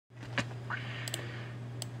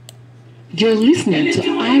You're listening to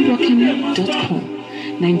iRockin.com.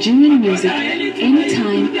 Nigerian music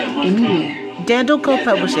anytime, anywhere. Dandleco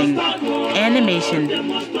Publishing. Animation.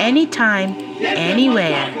 Anytime,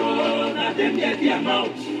 anywhere. I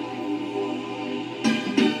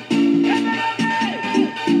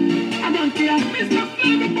don't care, Mr.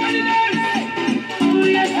 Flavor Body Dance. Oh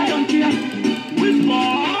yes, I don't care. Which boy?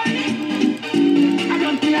 I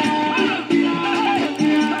don't care.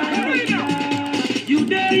 You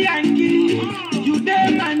there Yankee, you there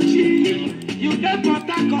Manchi, you there Port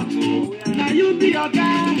Harcourt. Now you be your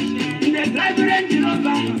guy. You there drive Range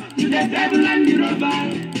Rover, you there drive Land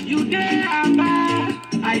Rover, you there Aba,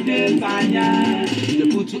 I there Fire. You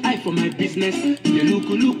dey put your eye for my business. They look,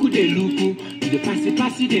 they look. The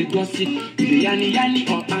passy, they gossip. The yanni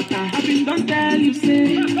or bata. I've been don't tell you,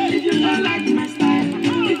 say, if you don't like my style,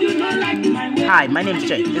 if you don't like my way. Hi, my name's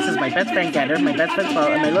Jake. This is my best friend Gander, my best friend Paul,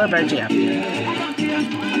 and my little bird Gia.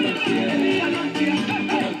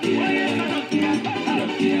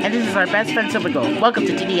 And this is our best friend Silver Gold. Welcome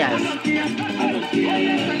to TDS.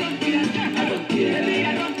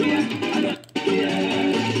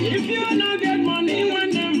 If you don't get money, one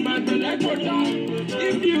name, but the let go down.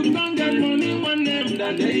 If you can't get money, one name,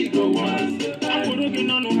 that day go once. I'm working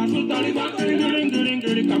on a hustle, Taliban,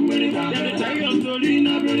 come very bad. Then tell your story,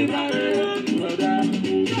 not very bad.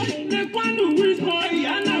 The one who is boy,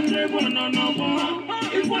 and I'm never no more.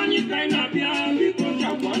 If one is kind of young, because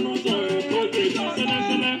I want to so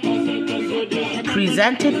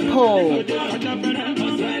presentedpole.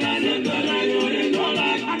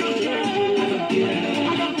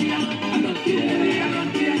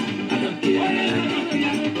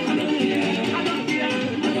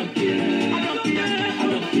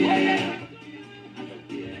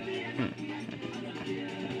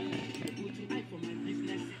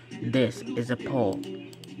 This is a pole.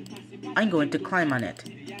 I'm going to climb on it.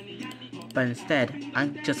 But instead,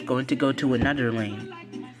 I'm just going to go to another lane.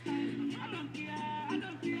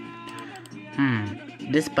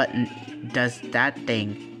 This button does that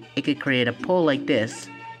thing. It could create a pole like this.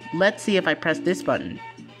 Let's see if I press this button.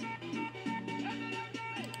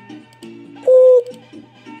 Ooh.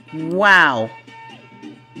 Wow.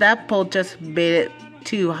 That pole just made it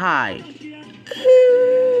too high.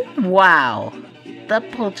 Wow.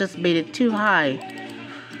 That pole just made it too high.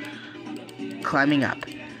 Climbing up.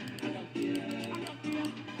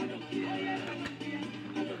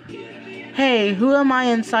 Hey, who am I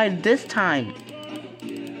inside this time?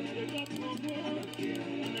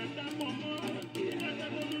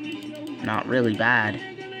 Not really bad.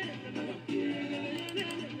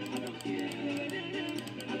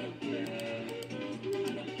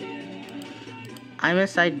 I'm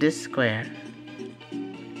inside this square.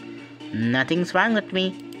 Nothing's wrong with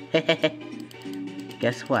me.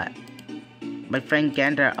 Guess what? My friend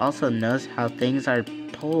Gander also knows how things are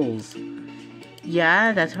poles.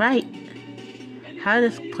 Yeah, that's right. How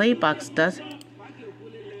this playbox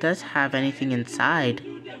does have anything inside,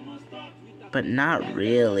 but not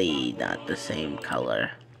really, not the same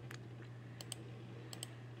color.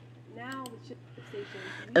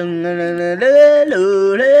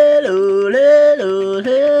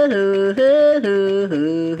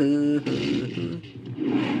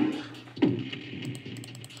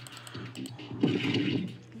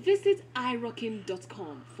 Visit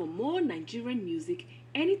iRockin.com for more Nigerian music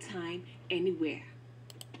anytime, anywhere.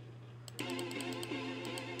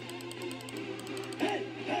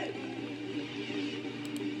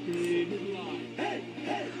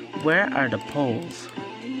 Where are the poles?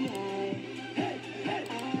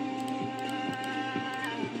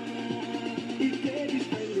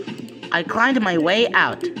 I climbed my way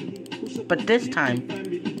out, but this time,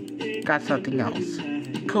 got something else.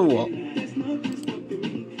 Cool.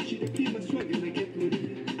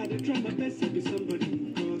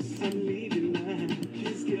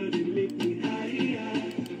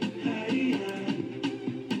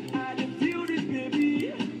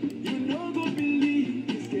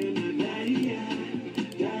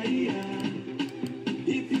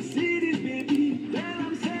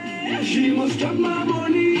 She must drop my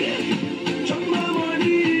money, drop my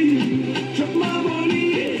money, drop my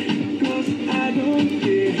money, 'cause I don't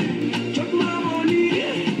care.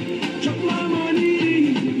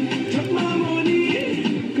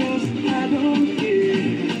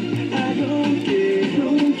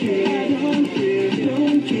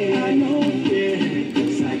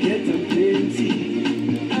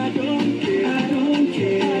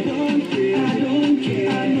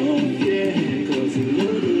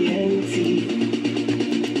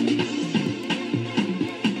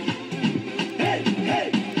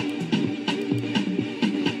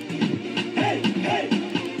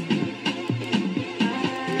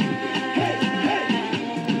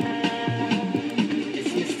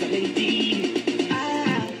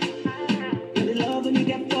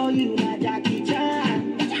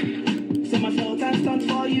 stand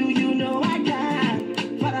for you.